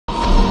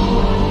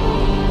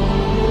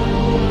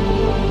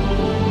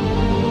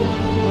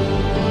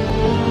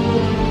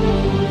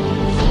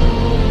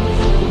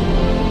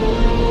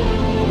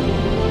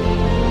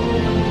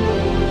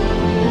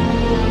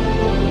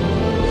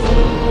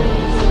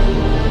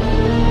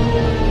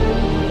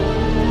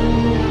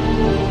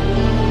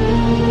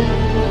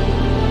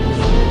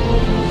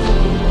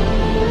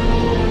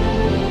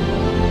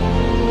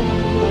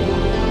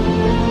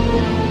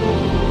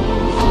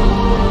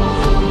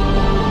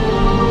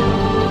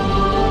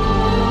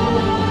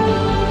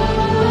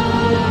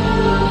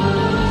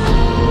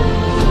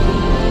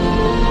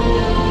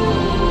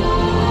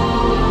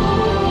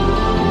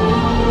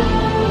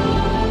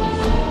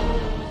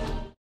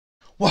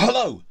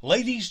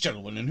ladies,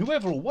 gentlemen, and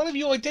whoever or whatever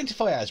you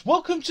identify as,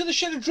 welcome to the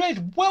Shed of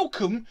Dread.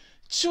 Welcome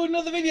to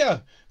another video.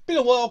 Been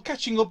a while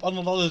catching up on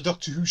a lot of the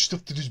Doctor Who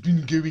stuff that has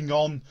been going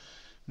on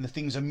and the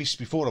things I missed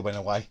before I went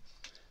away.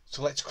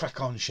 So let's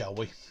crack on, shall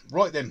we?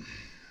 Right then.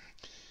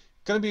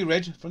 Going to be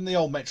read from the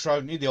old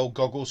Metro. Need the old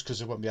goggles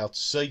because I won't be able to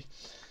see.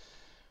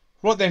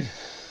 Right then.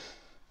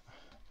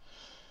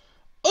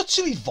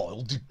 Utterly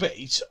vile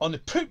debate on the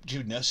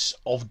appropriateness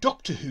of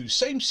Doctor Who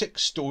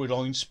same-sex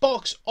storyline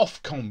sparks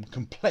Ofcom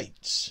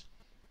complaints.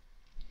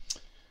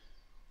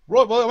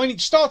 Right, well, I mean,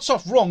 it starts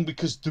off wrong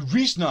because there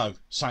is no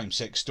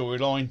same-sex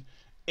storyline.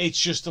 It's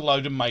just a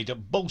load of made-up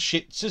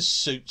bullshit to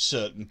suit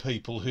certain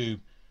people who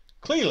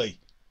clearly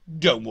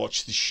don't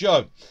watch the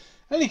show.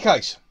 In any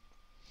case,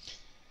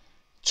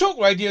 Talk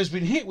Radio has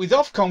been hit with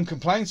Ofcom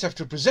complaints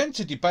after a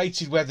presenter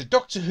debated whether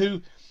Doctor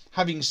Who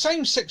having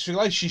same-sex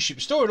relationship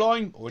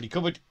storyline, already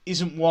covered,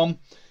 isn't one,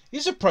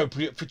 is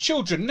appropriate for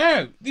children.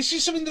 Now, this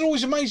is something that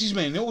always amazes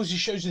me, and it always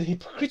shows the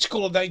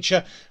hypocritical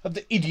nature of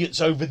the idiots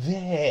over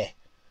there,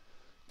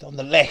 on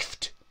the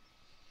left.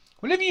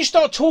 Whenever you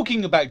start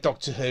talking about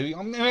Doctor Who,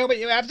 but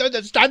you have to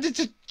understand it's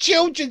a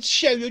children's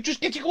show. You're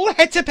just getting all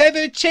het up over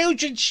a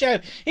children's show.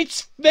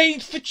 It's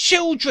made for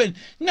children,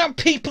 not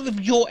people of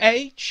your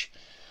age.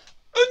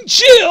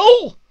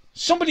 Until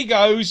somebody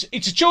goes,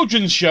 it's a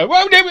children's show.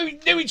 Oh,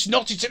 no, it's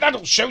not. It's an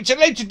adult show. It's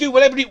allowed to do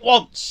whatever it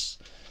wants.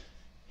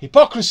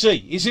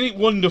 Hypocrisy. Isn't it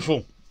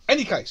wonderful?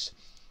 Any case,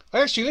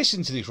 I actually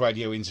listened to this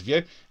radio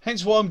interview,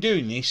 hence why I'm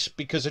doing this,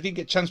 because I didn't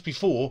get a chance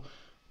before,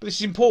 but this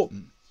is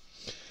important.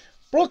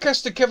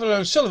 Broadcaster Kevin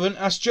O'Sullivan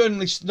asked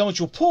journalist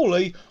Nigel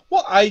Pawley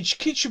what age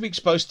kids should be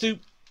exposed to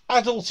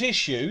adult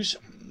issues,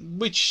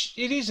 which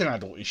it is an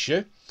adult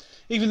issue,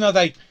 even though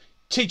they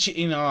teach it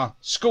in our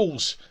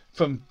schools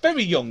from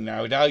very young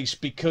nowadays,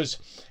 because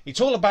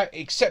it's all about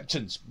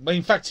acceptance. But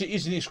in fact, it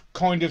isn't. It's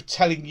kind of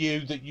telling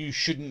you that you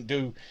shouldn't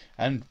do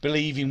and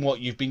believe in what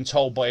you've been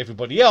told by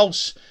everybody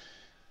else.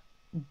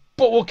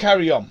 But we'll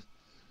carry on.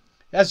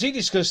 As he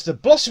discussed the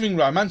blossoming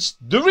romance,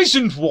 there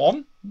isn't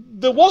one.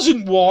 There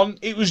wasn't one.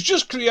 It was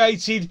just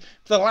created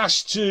for the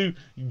last two,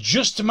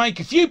 just to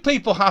make a few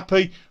people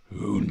happy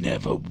who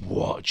never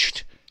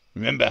watched.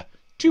 Remember,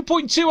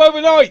 2.2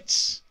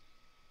 overnights.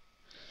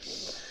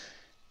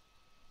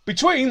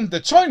 Between the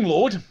Time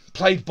Lord,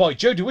 played by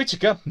Jodie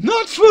Whittaker,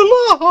 not for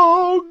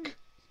long,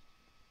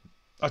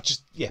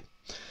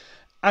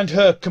 and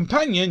her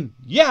companion,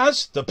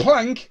 Yaz, the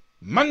Plank,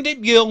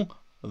 Mandip Gill,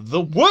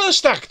 the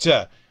worst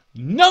actor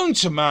known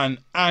to man,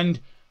 and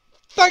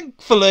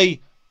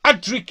thankfully,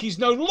 Adric is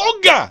no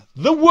longer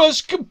the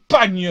worst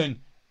companion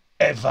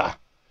ever.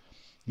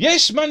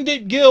 Yes,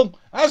 Mandip Gill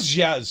as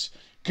Yaz,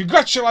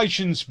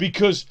 congratulations,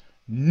 because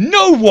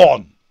no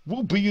one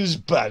will be as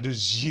bad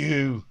as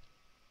you.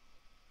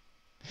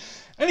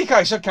 In any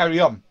case, I'll carry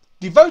on.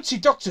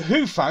 Devoted Doctor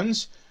Who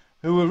fans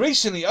who were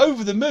recently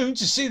over the moon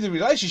to see the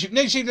relationship.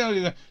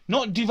 No,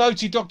 not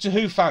devoted Doctor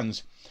Who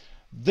fans.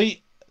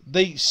 The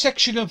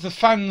section of the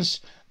fans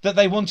that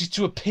they wanted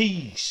to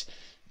appease,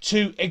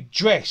 to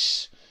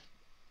address,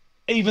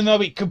 even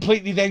though it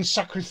completely then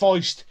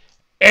sacrificed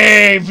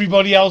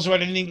everybody else who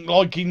had anything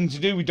liking to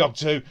do with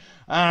Doctor Who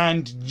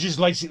and just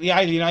basically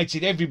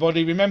alienated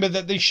everybody. Remember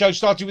that this show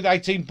started with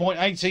 18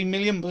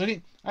 million, wasn't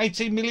it?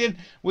 18 million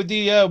with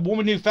the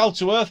woman who fell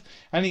to earth,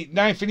 and it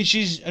now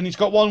finishes, and it's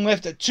got one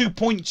left at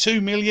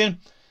 2.2 million.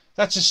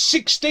 That's a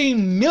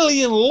 16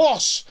 million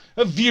loss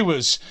of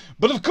viewers.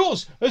 But of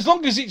course, as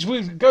long as it's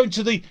going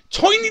to the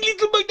tiny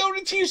little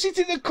minority who sit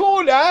in the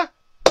corner,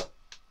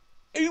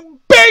 who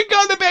bang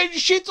on the bed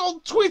shit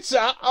on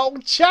Twitter,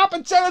 old chap,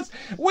 and tell us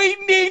we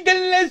need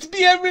a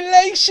lesbian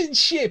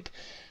relationship.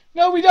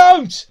 No, we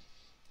don't.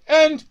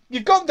 And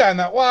you've gone down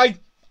that way,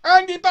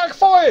 and it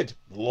backfired,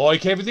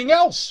 like everything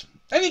else.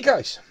 Any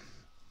case,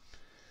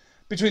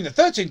 between the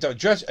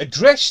 13th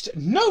addressed,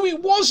 no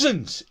it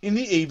wasn't, in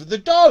the Eve of the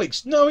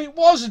Daleks, no it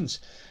wasn't,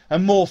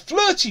 and more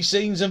flirty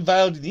scenes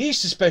unveiled in the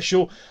Easter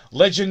special,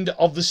 Legend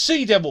of the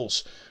Sea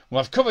Devils. Well,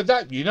 I've covered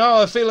that, you know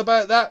how I feel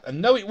about that,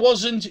 and no it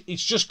wasn't,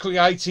 it's just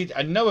created,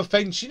 and no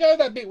offence, you know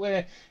that bit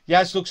where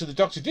Yaz looks at the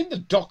Doctor, didn't the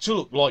Doctor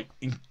look like...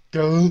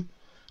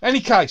 Any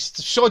case,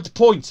 beside the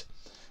point,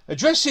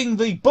 addressing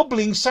the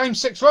bubbling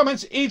same-sex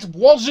romance, it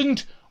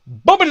wasn't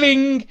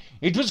bubbling.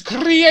 It was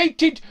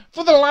created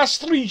for the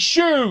last 3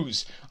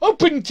 shows.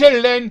 Up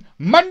until then,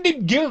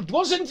 Mandip Gill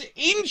wasn't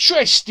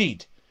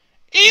interested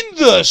in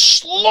the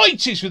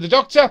slightest with the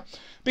Doctor,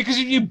 because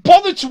if you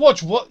bothered to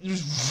watch what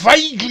was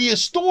vaguely a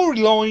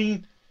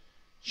storyline,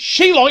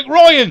 she liked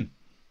Ryan.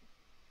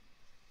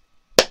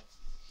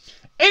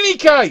 Any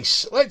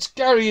case, let's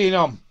carry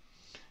on.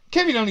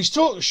 Kevin on his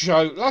talk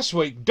show last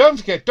week, don't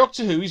forget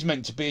Doctor Who is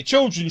meant to be a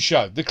children's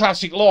show. The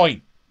classic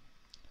line.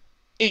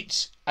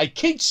 It's a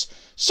kids'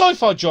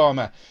 sci-fi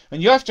drama,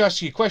 and you have to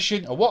ask your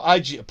question, at what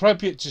age is it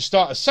appropriate to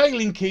start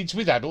assailing kids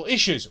with adult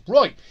issues?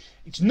 Right,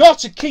 it's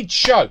not a kids'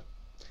 show.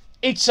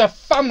 It's a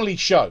family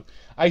show.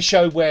 A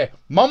show where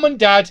mum and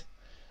dad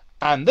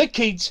and the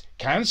kids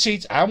can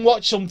sit and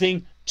watch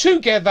something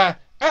together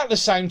at the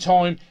same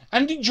time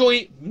and enjoy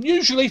it,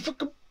 usually for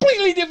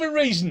completely different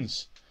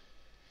reasons.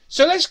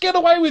 So let's get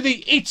away with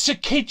it. It's a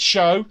kid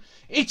show.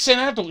 It's an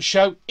adult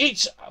show.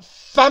 It's a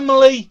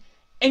family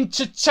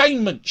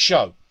entertainment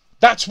show.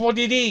 That's what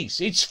it is.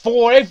 It's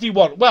for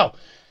everyone. Well,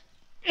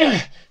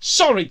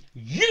 sorry,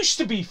 used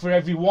to be for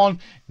everyone.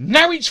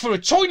 Now it's for a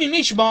tiny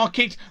niche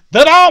market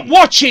that aren't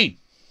watching.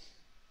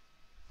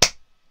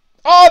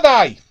 Are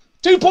they?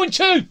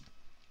 2.2. I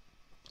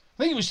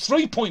think it was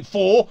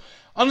 3.4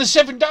 on the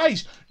 7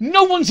 days.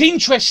 No one's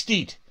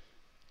interested.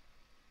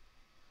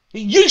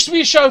 It used to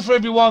be a show for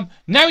everyone.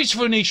 Now it's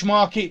for a niche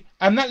market.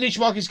 And that niche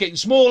market is getting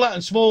smaller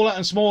and smaller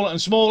and smaller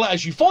and smaller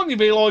as you finally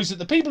realise that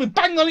the people who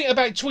bang on it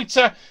about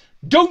Twitter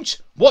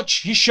don't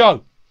watch your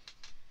show.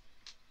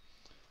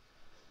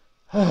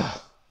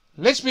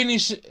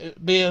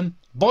 Lesbianism,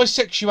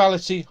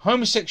 bisexuality,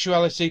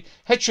 homosexuality,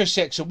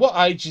 heterosex. At what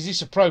age is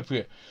this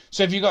appropriate?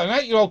 So if you've got an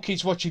 8-year-old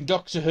kid watching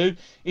Doctor Who,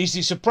 is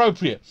this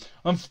appropriate?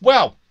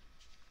 Well,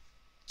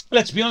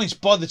 let's be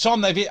honest, by the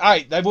time they've hit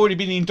 8, they've already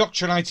been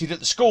indoctrinated at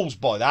the schools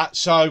by that.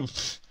 So,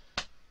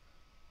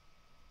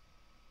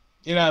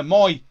 you know,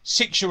 my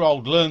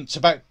 6-year-old learnt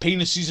about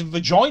penises and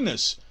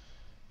vaginas.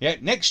 Yeah,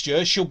 next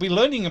year she'll be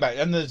learning about it,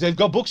 and they've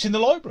got books in the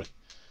library.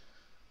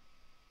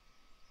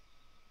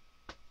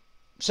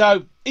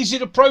 So, is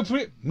it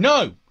appropriate?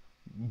 No.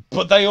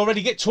 But they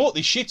already get taught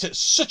this shit at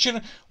such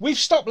an... We've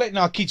stopped letting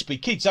our kids be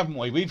kids, haven't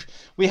we?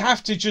 We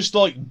have to just,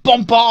 like,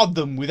 bombard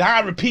them with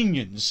our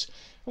opinions.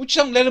 We just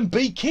don't let them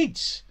be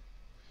kids.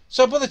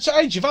 So by the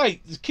age of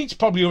 8, the kids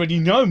probably already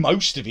know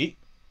most of it.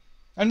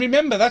 And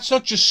remember, that's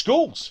not just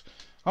schools.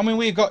 I mean,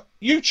 we've got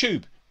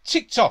YouTube,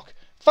 TikTok,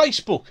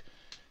 Facebook,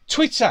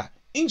 Twitter,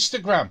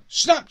 Instagram,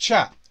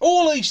 Snapchat,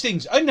 all these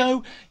things. I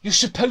know you're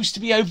supposed to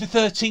be over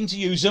 13 to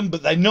use them,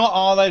 but they're not,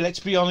 are they? Let's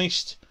be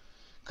honest.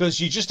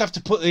 Because you just have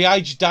to put the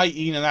age date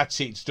in and that's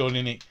it. It's done,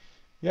 innit?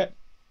 Yeah.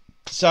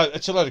 So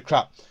it's a load of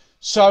crap.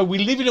 So we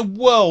live in a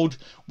world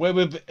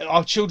where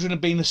our children are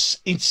being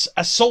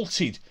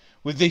assaulted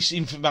with this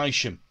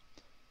information.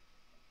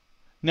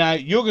 Now,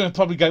 you're going to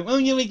probably go, oh,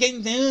 you're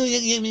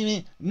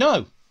getting...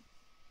 No.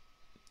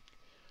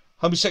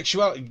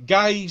 Homosexuality,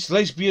 gays,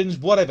 lesbians,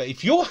 whatever.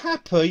 If you're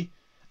happy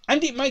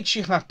and it makes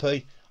you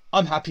happy,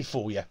 I'm happy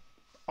for you.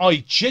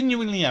 I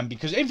genuinely am,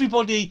 because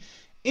everybody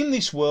in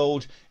this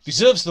world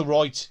deserves the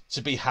right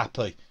to be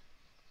happy.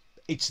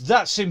 It's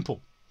that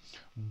simple.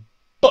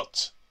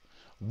 But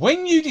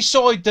when you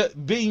decide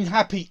that being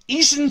happy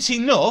isn't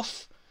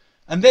enough,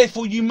 and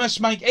therefore you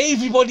must make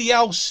everybody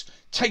else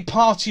take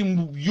part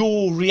in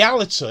your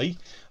reality,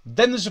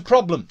 then there's a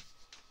problem.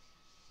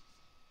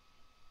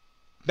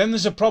 Then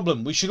there's a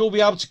problem. We should all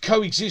be able to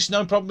coexist,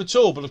 no problem at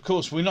all. But of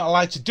course, we're not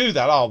allowed to do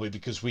that, are we?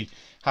 Because we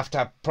have to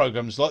have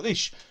programs like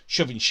this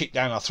shoving shit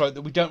down our throat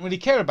that we don't really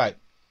care about.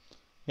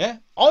 Yeah,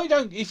 I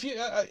don't. If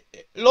you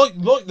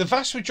like the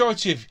vast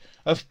majority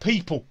of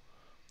people,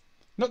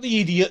 not the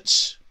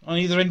idiots on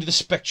either end of the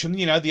spectrum.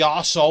 You know, the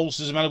arseholes.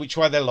 Doesn't matter which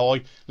way they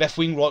lie. Left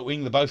wing, right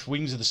wing. They're both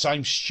wings of the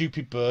same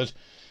stupid bird.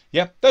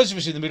 Yeah, those of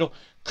us in the middle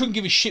couldn't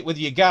give a shit whether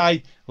you're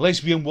gay,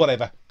 lesbian,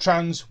 whatever,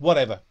 trans,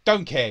 whatever.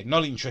 Don't care,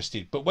 not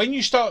interested. But when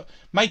you start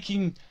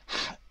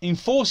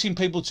enforcing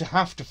people to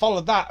have to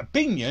follow that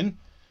opinion,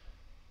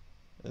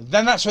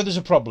 then that's where there's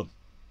a problem.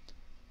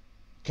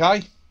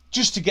 Okay?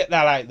 Just to get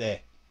that out there.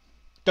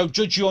 Don't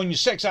judge you on your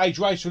sex, age,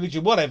 race,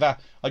 religion, whatever.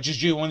 I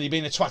judge you on whether you're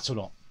being a twat or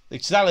not.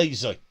 It's that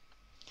easy.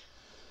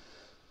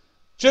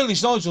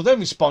 Journalist Nigel then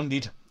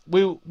responded,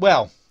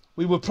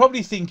 we would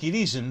probably think it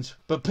isn't,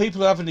 but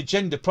people who have an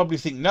agenda probably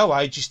think no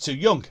age is too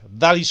young.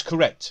 That is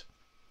correct.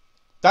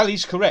 That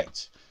is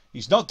correct.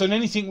 He's not done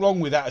anything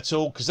wrong with that at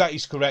all, because that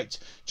is correct.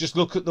 Just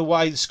look at the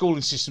way the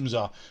schooling systems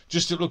are.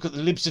 Just to look at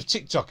the libs of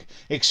TikTok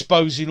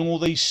exposing all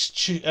these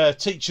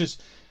teachers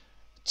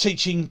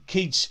teaching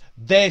kids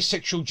their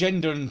sexual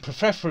gender and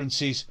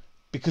preferences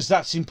because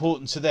that's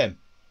important to them.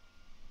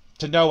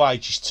 To no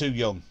age is too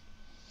young.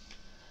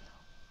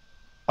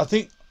 I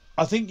think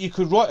you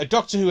could write a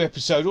Doctor Who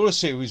episode or a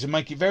series and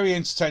make it very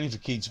entertaining for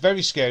kids,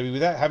 very scary,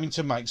 without having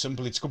to make some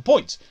political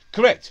points.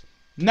 Correct.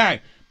 Now,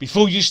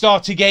 before you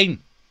start again,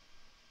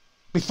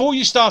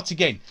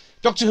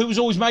 Doctor Who has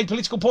always made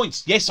political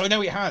points. Yes, I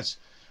know it has.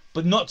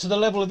 But not to the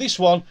level of this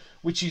one,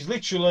 which is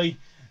literally,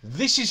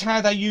 this is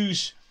how they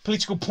use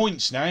political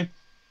points now.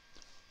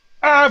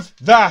 Have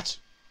that.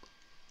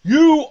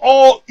 You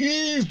are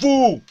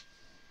evil.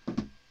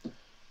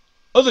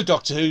 Other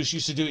Doctor Who's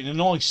used to do it in a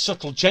nice,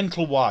 subtle,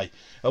 gentle way.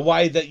 A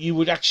way that you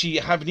would actually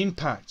have an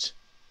impact.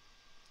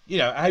 You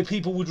know, how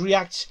people would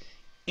react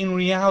in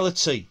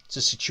reality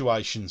to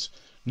situations.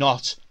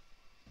 Not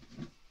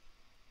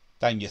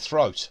down your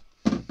throat.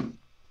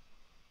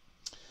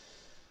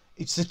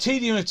 It's the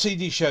tedium of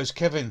TV shows,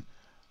 Kevin,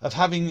 of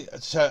having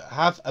to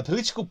have a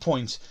political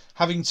point,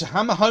 having to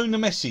hammer home a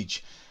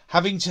message,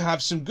 having to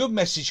have some good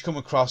message come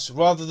across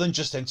rather than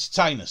just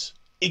entertain us.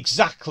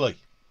 Exactly.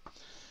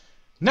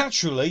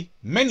 Naturally,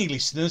 many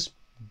listeners,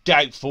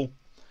 doubtful,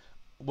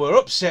 were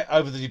upset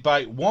over the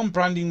debate, one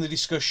branding the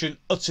discussion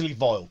utterly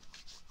vile.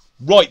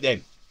 Right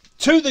then,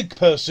 to the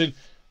person,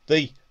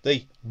 the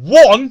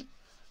one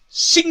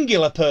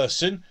singular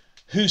person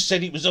who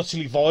said it was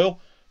utterly vile,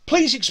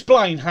 Please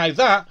explain how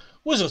that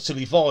was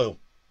utterly vile.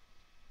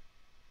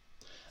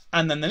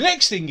 And then the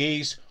next thing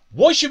is,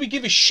 why should we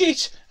give a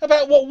shit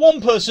about what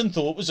one person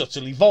thought was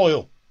utterly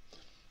vile?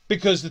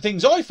 Because the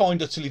things I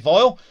find utterly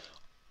vile,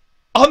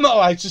 I'm not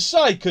allowed to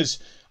say because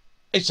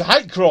it's a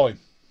hate crime.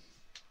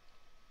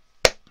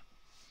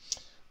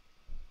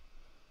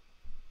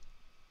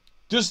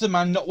 Does the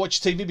man not watch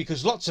TV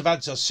because lots of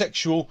ads are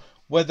sexual,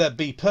 whether it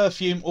be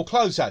perfume or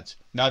clothes ads?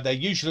 No, they're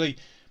usually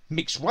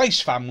mixed race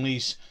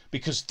families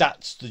because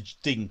that's the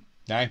thing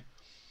now.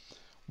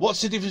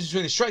 What's the difference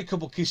between a straight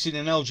couple kissing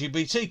and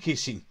LGBT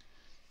kissing?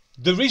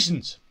 There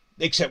isn't,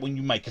 except when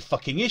you make a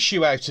fucking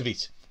issue out of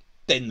it.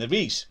 Then there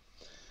is.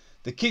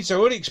 The kids are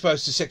already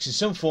exposed to sex in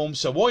some form,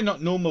 so why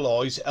not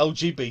normalise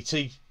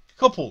LGBT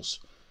couples?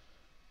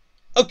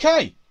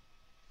 Okay,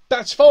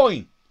 that's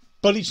fine.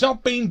 But it's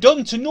not being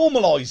done to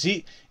normalise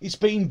it, it's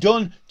being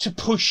done to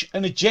push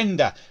an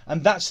agenda.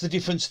 And that's the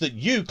difference that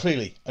you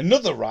clearly,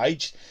 another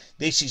rage,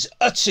 this is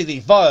utterly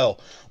vile.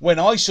 When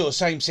I saw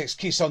same-sex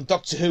kiss on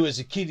Doctor Who as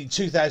a kid in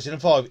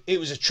 2005, it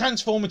was a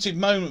transformative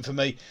moment for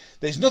me.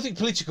 There's nothing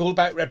political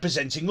about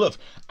representing love.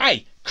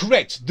 A,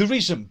 correct, there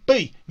isn't.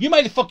 B, you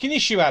made a fucking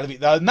issue out of it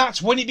though, and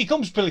that's when it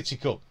becomes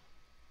political.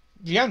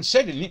 If you hadn't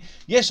said it,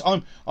 yes,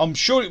 I'm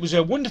sure it was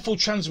a wonderful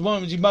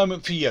transformative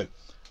moment for you.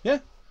 Yeah?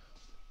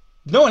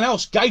 No one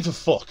else gave a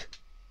fuck.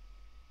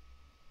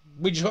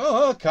 We just,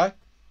 oh, okay.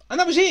 And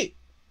that was it.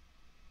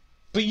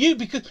 But you,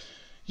 because,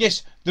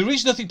 yes, there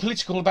is nothing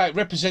political about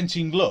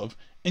representing love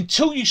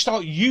until you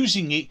start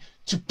using it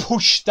to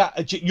push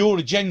that your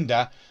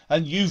agenda,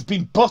 and you've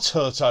been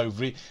butthurt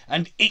over it,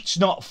 and it's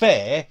not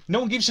fair. No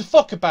one gives a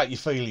fuck about your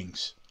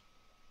feelings.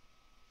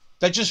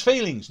 They're just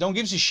feelings. No one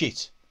gives a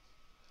shit.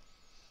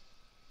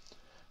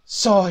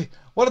 Sigh.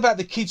 What about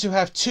the kids who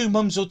have two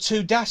mums or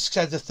two dads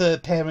as a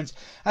third parent?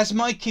 As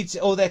my kids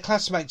or their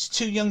classmates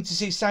too young to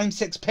see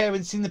same-sex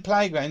parents in the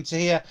playground to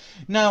hear,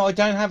 no, I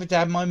don't have a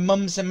dad, my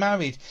mums are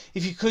married.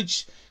 If you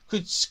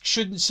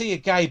shouldn't see a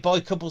gay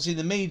bi couples in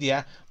the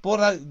media,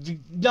 but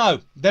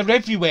no, they're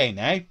everywhere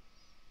now.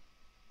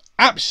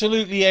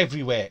 Absolutely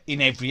everywhere.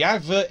 In every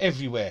advert,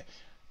 everywhere.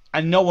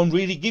 And no one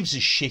really gives a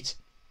shit.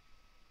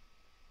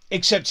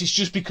 Except it's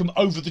just become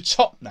over the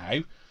top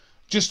now,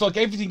 just like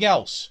everything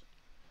else.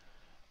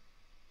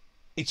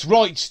 It's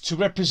right to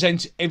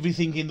represent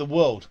everything in the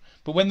world,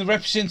 but when the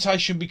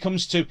representation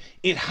becomes to,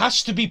 it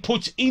has to be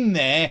put in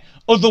there,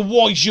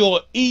 otherwise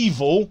you're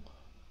evil,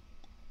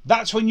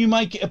 that's when you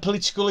make it a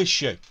political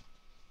issue,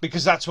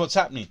 because that's what's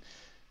happening.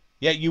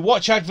 Yeah, you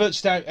watch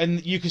adverts now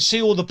and you can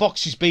see all the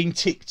boxes being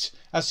ticked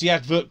as the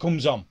advert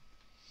comes on.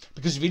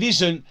 Because if it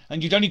isn't,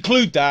 and you don't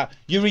include that,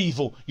 you're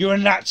evil, you're a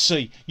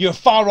Nazi, you're a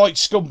far-right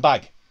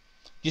scumbag,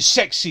 you're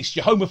sexist,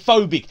 you're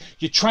homophobic,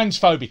 you're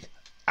transphobic.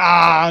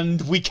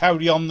 And we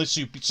carry on the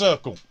stupid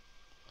circle.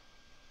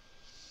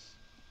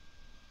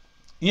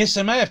 Yes,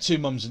 they may have two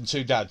mums and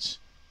two dads,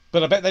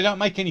 but I bet they don't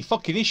make any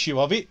fucking issue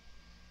of it.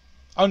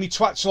 Only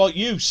twats like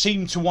you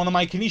seem to want to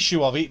make an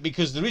issue of it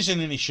because there isn't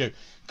an issue.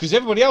 Because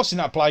everybody else in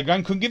that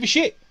playground couldn't give a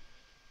shit.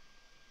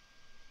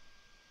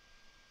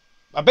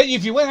 I bet you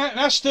if you went out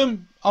and asked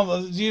them,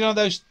 oh, you know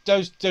those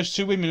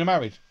two women are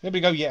married,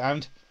 everybody go, yeah,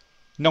 and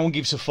no one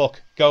gives a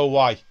fuck, go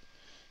away.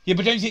 Yeah,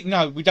 but don't you think,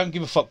 no, we don't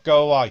give a fuck,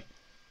 go away.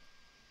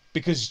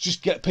 Because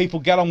just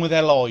people get on with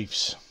their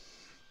lives.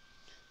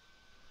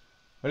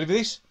 Ready for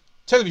this?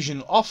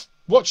 Television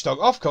watchdog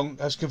Ofcom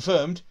has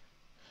confirmed,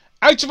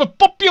 out of a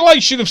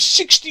population of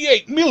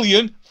 68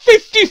 million,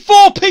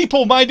 54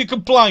 people made a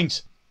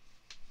complaint.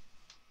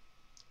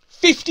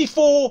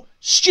 54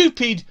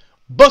 stupid,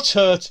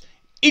 butthurt,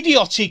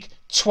 idiotic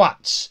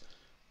twats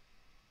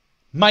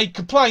made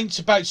complaints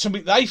about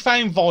something they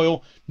found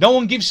vile. No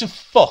one gives a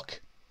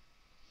fuck.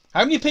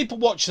 How many people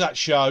watch that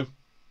show?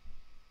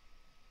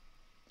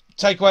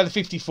 Take away the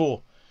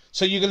 54.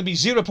 So you're going to be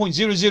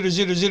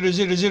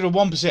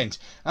 0.0000001%.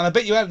 And I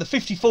bet you out of the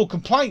 54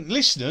 complaint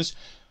listeners,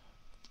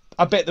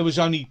 I bet there was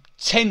only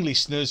 10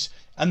 listeners.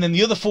 And then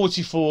the other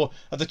 44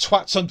 are the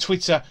twats on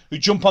Twitter who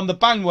jump on the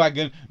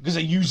bandwagon because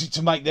they use it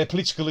to make their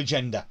political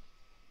agenda.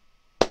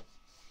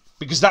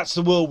 Because that's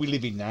the world we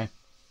live in now.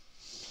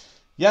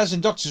 Yaz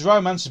and Doctor's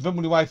romance has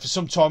been away for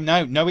some time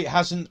now. No, it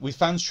hasn't. With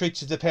fans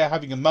treated the pair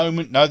having a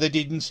moment. No, they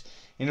didn't.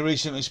 In a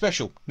recently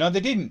special. No, they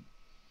didn't.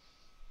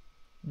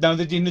 No,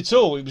 they didn't at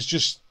all. It was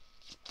just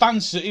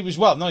fancy. It was,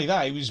 well, not only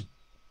that, it was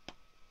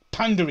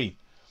pandering.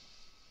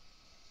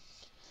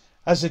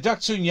 As the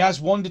Doctor and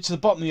Yaz wandered to the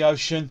bottom of the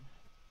ocean,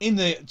 in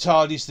the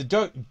TARDIS, the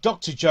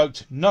Doctor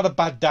joked, "Not a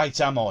bad date,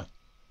 am I?"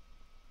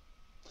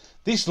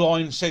 This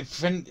line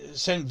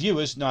sent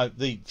viewers, no,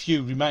 the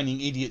few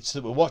remaining idiots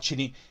that were watching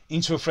it,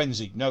 into a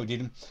frenzy. No, it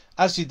didn't.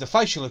 As did the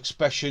facial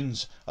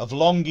expressions of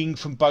longing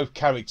from both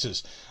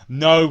characters.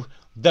 No,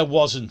 there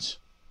wasn't.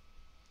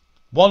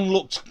 One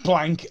looked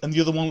blank and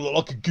the other one looked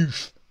like a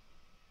goof.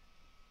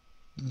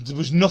 There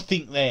was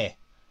nothing there.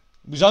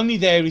 It was only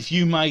there if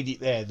you made it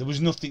there. There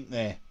was nothing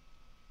there.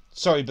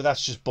 Sorry, but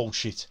that's just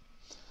bullshit.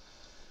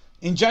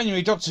 In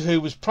January, Doctor Who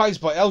was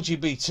praised by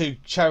LGBT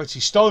charity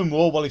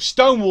Stonewall. Well, if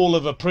Stonewall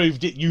have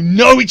approved it, you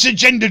know it's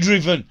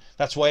agenda-driven.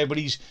 That's why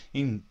everybody's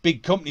in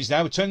big companies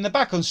now are turning their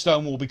back on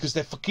Stonewall, because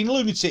they're fucking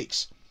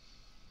lunatics.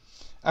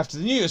 After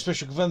the New Year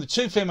special confirmed the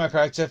two female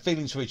characters had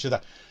feelings for each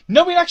other.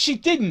 No, it actually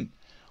didn't.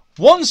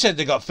 One said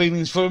they got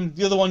feelings for him,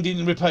 the other one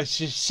didn't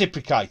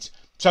reciprocate.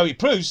 So it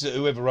proves that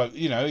whoever wrote,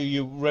 you know,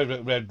 you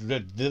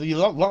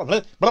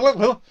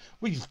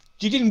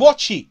didn't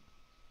watch it.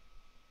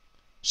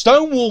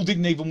 Stonewall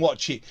didn't even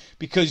watch it,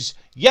 because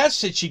Yaz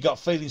said she got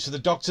feelings for the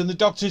Doctor and the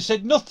Doctor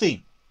said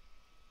nothing.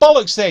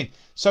 Bollocks then.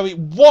 So it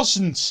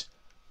wasn't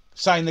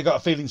saying they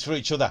got feelings for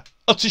each other.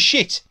 Utter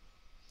shit.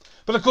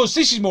 But of course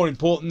this is more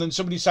important than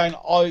somebody saying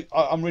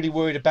I'm really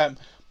worried about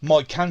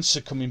my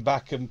cancer coming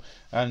back and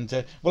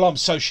well, I'm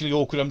socially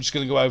awkward, I'm just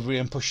going to go over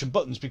here and push some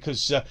buttons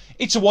because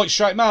it's a white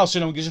straight male,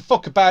 so no one gives a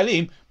fuck about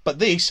him. But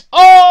this,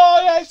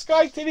 oh yeah, it's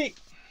great, isn't it?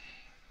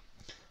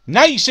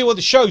 Now you see why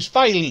the show's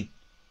failing.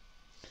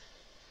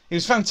 It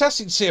was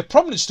fantastic to see a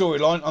prominent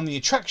storyline on the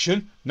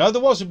attraction. No,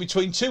 there wasn't,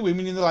 between two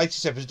women in the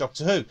latest episode of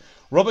Doctor Who.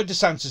 Robert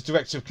DeSantis,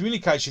 Director of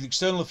Communication and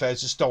External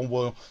Affairs at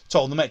Stonewall,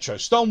 told the Metro.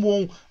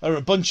 Stonewall are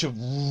a bunch of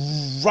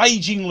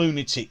raging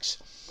lunatics.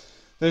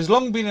 There's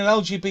long been an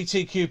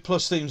LGBTQ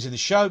plus themes in the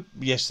show.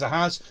 Yes, there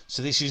has.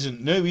 So this isn't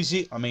new, is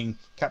it? I mean,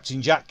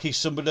 Captain Jack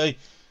kissed somebody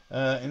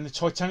in the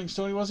Titanic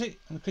story, was it?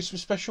 In the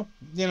Christmas special?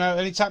 You know,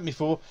 and it's happened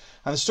before.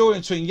 And the story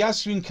between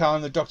Yasmin Khan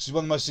and the Doctor is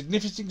one of the most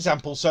significant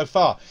examples so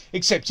far.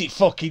 Except it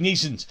fucking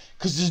isn't.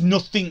 Because there's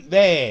nothing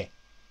there.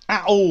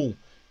 At all.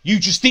 You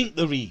just think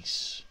there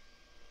is.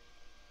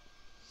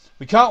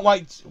 We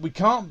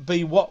can't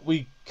be what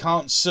we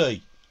can't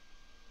see.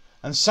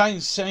 And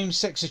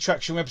same-sex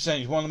attraction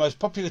represented one of the most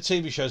popular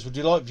TV shows will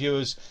delight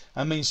viewers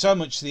and mean so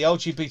much to the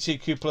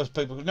LGBTQ plus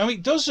people. No,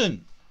 it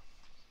doesn't.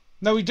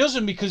 No, it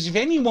doesn't, because if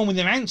anyone with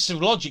an ounce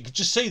of logic could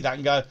just see that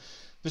and go,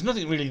 there's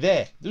nothing really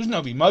there. There was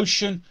no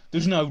emotion. There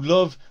was no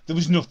love. There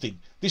was nothing.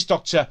 This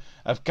Doctor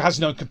has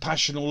no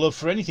compassion or love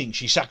for anything.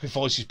 She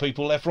sacrifices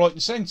people left, right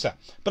and centre.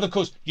 But of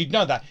course, you'd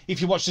know that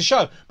if you watch the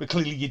show, but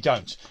clearly you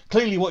don't.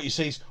 Clearly what you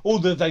see is,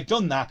 although they've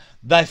done that,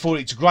 therefore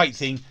it's a great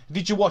thing.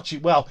 Did you watch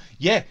it? Well,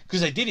 yeah, because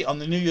they did it on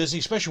the New Year's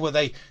Eve special where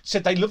they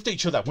said they loved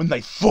each other when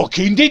they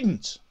fucking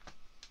didn't.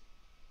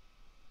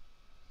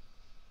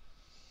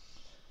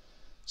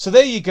 So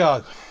there you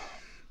go.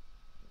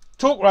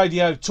 Talk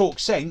radio, talk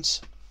sense,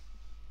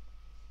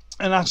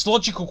 and ask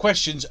logical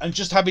questions, and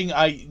just having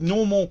a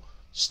normal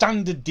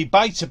standard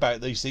debate about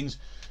these things.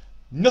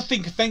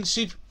 Nothing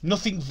offensive,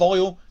 nothing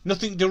vile,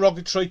 nothing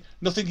derogatory,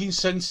 nothing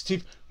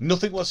insensitive,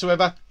 nothing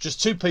whatsoever.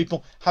 Just two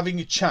people having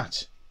a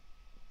chat.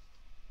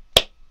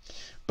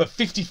 But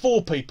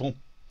 54 people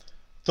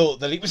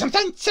thought that it was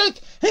offensive,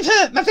 it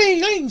hurt my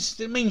feelings.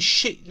 It means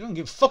shit. You don't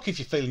give a fuck if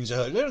your feelings are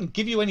hurt. They don't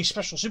give you any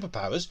special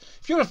superpowers.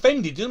 If you're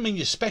offended, it doesn't mean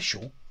you're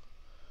special.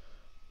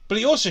 But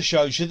it also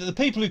shows you that the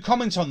people who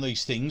comment on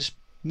these things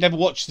never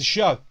watch the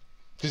show.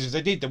 Because if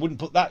they did, they wouldn't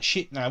put that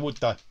shit now, would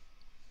they?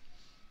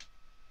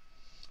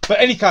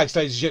 But any case,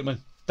 ladies and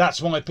gentlemen,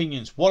 that's my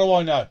opinions. What do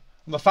I know?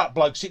 I'm a fat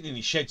bloke sitting in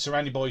his shed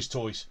surrounded by his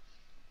toys.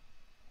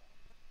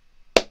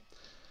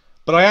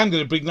 But I am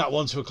going to bring that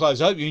one to a close.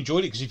 I hope you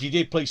enjoyed it, because if you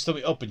did, please thumb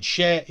it up and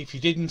share. If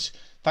you didn't,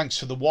 thanks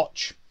for the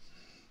watch.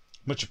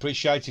 Much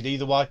appreciated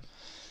either way.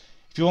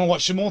 If you want to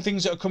watch some more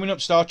things that are coming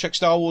up, Star Trek,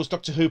 Star Wars,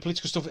 Doctor Who,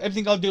 political stuff,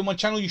 everything I do on my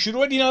channel, you should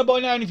already know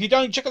by now. And if you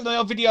don't, check out the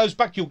other videos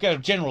back. You'll get a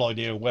general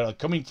idea of where I'm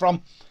coming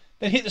from.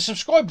 Then hit the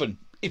subscribe button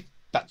if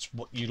that's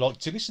what you like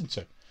to listen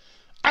to.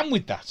 And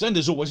with that, and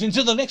as always,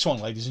 until the next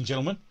one, ladies and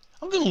gentlemen,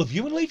 I'm going to love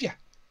you and leave you.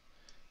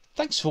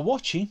 Thanks for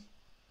watching.